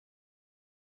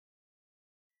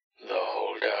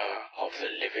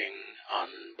living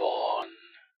unborn.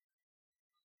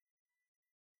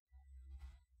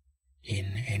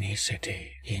 In any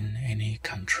city, in any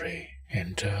country,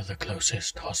 enter the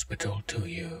closest hospital to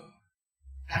you.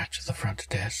 At the front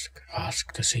desk,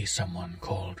 ask to see someone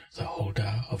called the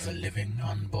holder of the living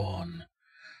unborn.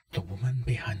 The woman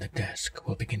behind the desk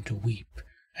will begin to weep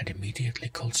and immediately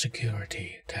call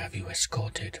security to have you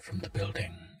escorted from the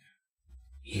building.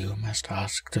 You must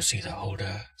ask to see the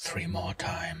holder 3 more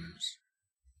times.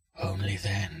 Only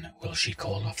then will she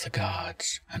call off the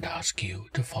guards and ask you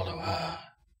to follow her.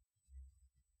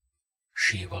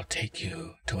 She will take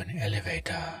you to an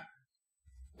elevator.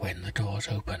 When the doors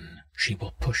open, she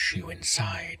will push you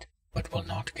inside, but will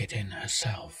not get in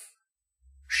herself.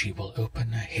 She will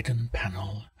open a hidden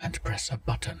panel and press a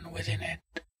button within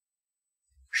it.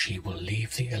 She will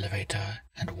leave the elevator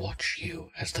and watch you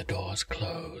as the doors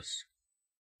close.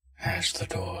 As the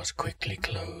doors quickly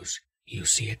close, you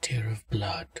see a tear of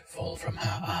blood fall from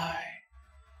her eye.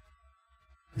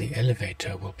 The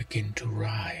elevator will begin to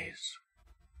rise.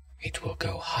 It will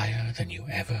go higher than you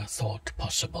ever thought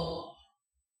possible.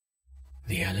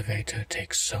 The elevator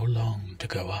takes so long to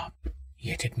go up,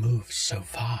 yet it moves so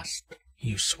fast,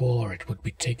 you swore it would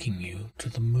be taking you to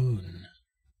the moon.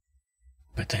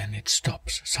 But then it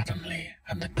stops suddenly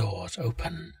and the doors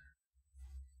open.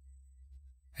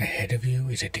 Ahead of you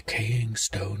is a decaying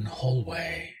stone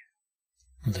hallway.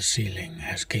 The ceiling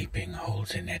has gaping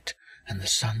holes in it, and the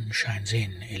sun shines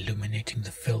in, illuminating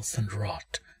the filth and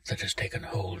rot that has taken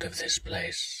hold of this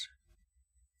place.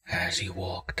 As you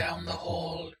walk down the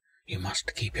hall, you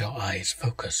must keep your eyes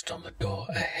focused on the door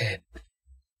ahead.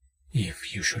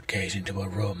 If you should gaze into a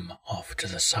room off to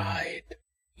the side,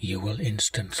 you will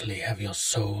instantly have your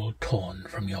soul torn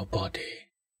from your body.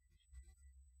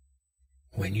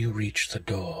 When you reach the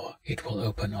door, it will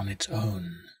open on its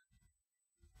own.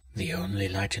 The only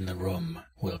light in the room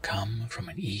will come from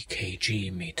an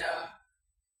EKG meter.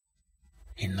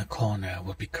 In the corner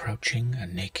will be crouching a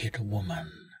naked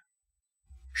woman.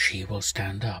 She will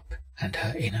stand up, and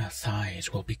her inner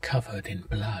thighs will be covered in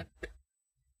blood.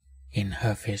 In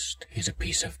her fist is a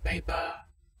piece of paper.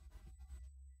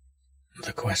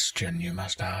 The question you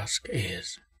must ask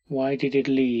is, why did it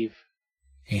leave?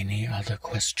 Any other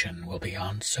question will be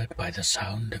answered by the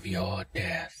sound of your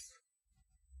death.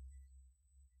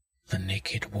 The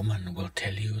naked woman will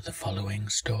tell you the following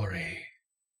story.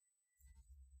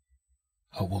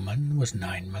 A woman was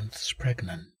 9 months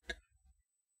pregnant.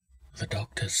 The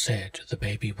doctors said the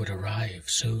baby would arrive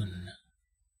soon.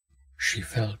 She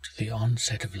felt the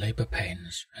onset of labor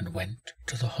pains and went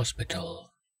to the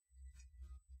hospital.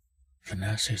 The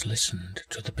nurses listened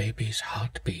to the baby's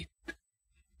heartbeat.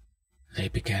 They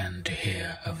began to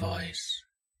hear a voice.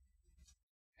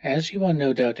 As you are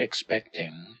no doubt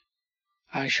expecting,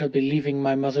 I shall be leaving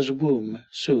my mother's womb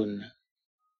soon.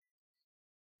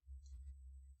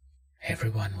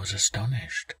 Everyone was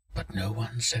astonished, but no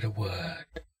one said a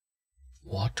word.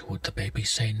 What would the baby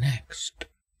say next?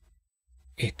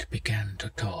 It began to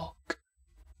talk.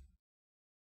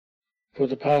 For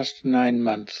the past 9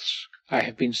 months, I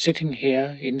have been sitting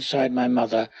here inside my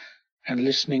mother and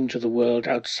listening to the world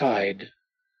outside.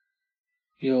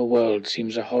 Your world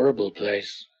seems a horrible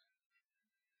place.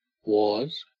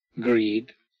 Wars,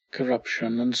 greed,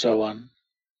 corruption, and so on.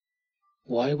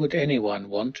 Why would anyone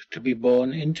want to be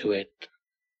born into it?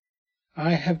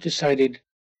 I have decided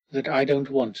that I don't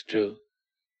want to.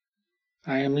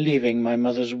 I am leaving my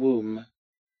mother's womb.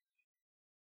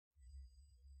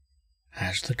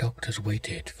 As the doctors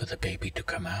waited for the baby to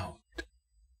come out,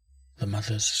 the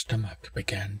mother's stomach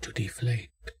began to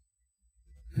deflate.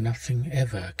 Nothing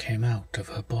ever came out of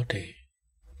her body.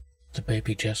 The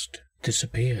baby just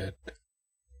disappeared.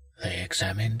 They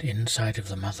examined inside of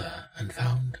the mother and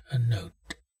found a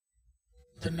note.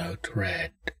 The note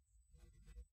read,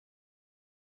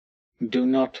 "Do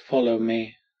not follow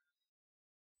me."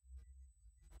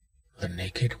 The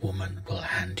naked woman will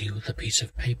hand you the piece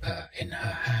of paper in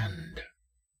her hand.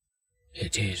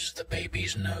 It is the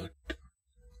baby's note.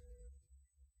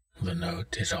 The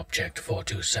note is object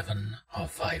 427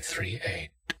 of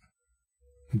 538.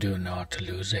 Do not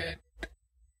lose it.